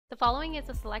The following is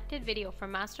a selected video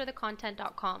from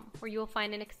masterthecontent.com, where you will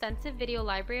find an extensive video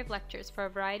library of lectures for a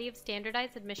variety of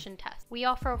standardized admission tests. We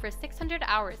offer over 600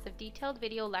 hours of detailed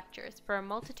video lectures for a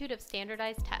multitude of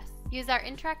standardized tests. Use our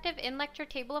interactive in-lecture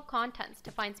table of contents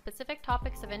to find specific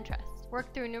topics of interest.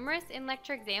 Work through numerous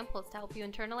in-lecture examples to help you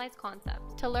internalize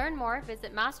concepts. To learn more,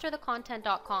 visit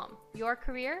masterthecontent.com. Your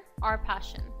career, our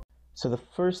passion. So the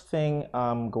first thing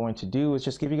I'm going to do is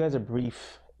just give you guys a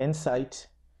brief insight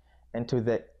into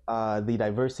the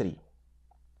diversity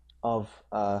of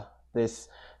this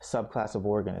subclass of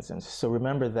organisms. So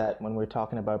remember that when we're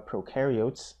talking about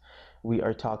prokaryotes, we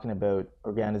are talking about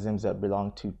organisms that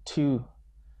belong to two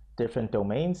different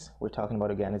domains. We're talking about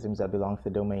organisms that belong to the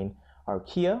domain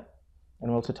archaea,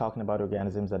 and we're also talking about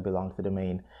organisms that belong to the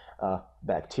domain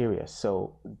bacteria.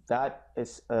 So that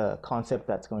is a concept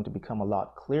that's going to become a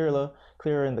lot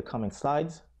clearer in the coming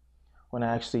slides when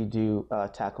I actually do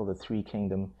tackle the three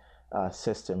kingdom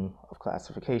system of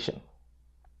classification.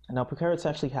 Now, prokaryotes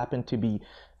actually happen to be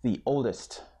the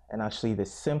oldest and actually the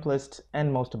simplest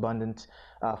and most abundant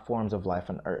forms of life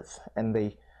on Earth. And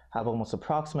they have almost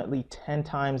approximately 10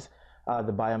 times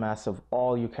the biomass of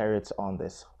all eukaryotes on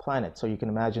this planet. So you can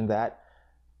imagine that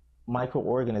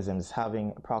microorganisms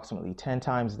having approximately 10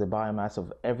 times the biomass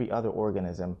of every other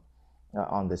organism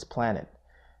on this planet.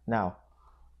 Now,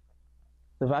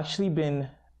 they've actually been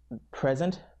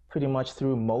present pretty much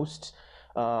through most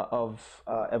of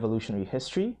evolutionary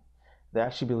history. They're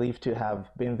actually believed to have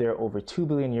been there over 2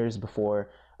 billion years before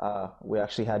we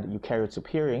actually had eukaryotes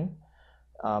appearing.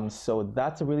 So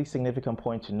that's a really significant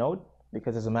point to note,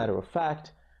 because as a matter of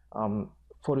fact,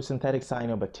 photosynthetic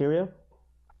cyanobacteria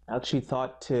actually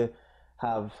thought to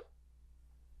have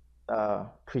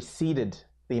preceded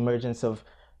the emergence of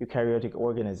eukaryotic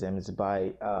organisms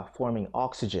by forming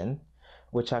oxygen,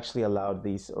 which actually allowed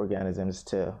these organisms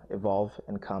to evolve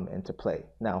and come into play.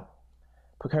 Now,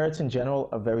 prokaryotes in general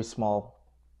are very small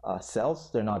cells.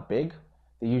 They're not big.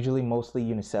 They're usually mostly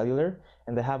unicellular,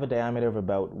 and they have a diameter of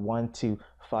about 1 to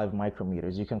 5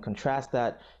 micrometers. You can contrast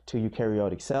that to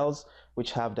eukaryotic cells,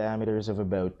 which have diameters of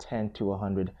about 10 to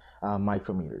 100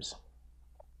 micrometers.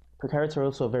 Prokaryotes are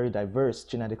also a very diverse,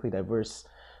 genetically diverse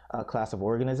class of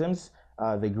organisms.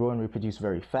 They grow and reproduce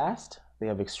very fast. They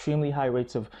have extremely high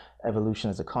rates of evolution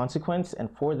as a consequence, and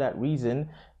for that reason,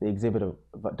 they exhibit a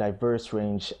diverse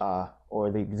range,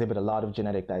 or they exhibit a lot of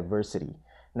genetic diversity.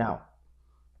 Now,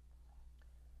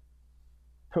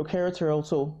 prokaryotes are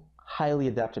also highly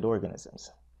adapted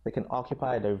organisms. They can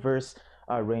occupy a diverse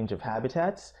range of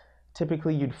habitats.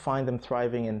 Typically, you'd find them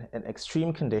thriving in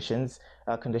extreme conditions,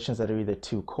 conditions that are either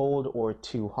too cold or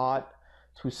too hot,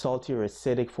 too salty or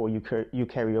acidic for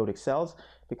eukaryotic cells,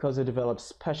 because they develop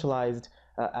specialized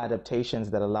adaptations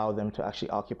that allow them to actually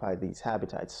occupy these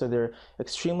habitats. So they're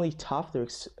extremely tough. They're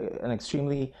an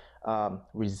extremely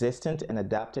resistant and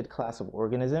adapted class of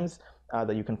organisms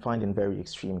that you can find in very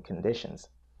extreme conditions.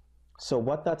 So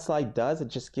what that slide does, it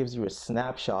just gives you a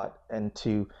snapshot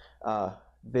into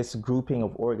this grouping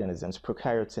of organisms,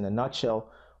 prokaryotes in a nutshell,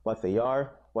 what they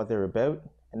are, what they're about.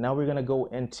 And now we're going to go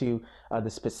into the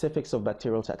specifics of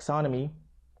bacterial taxonomy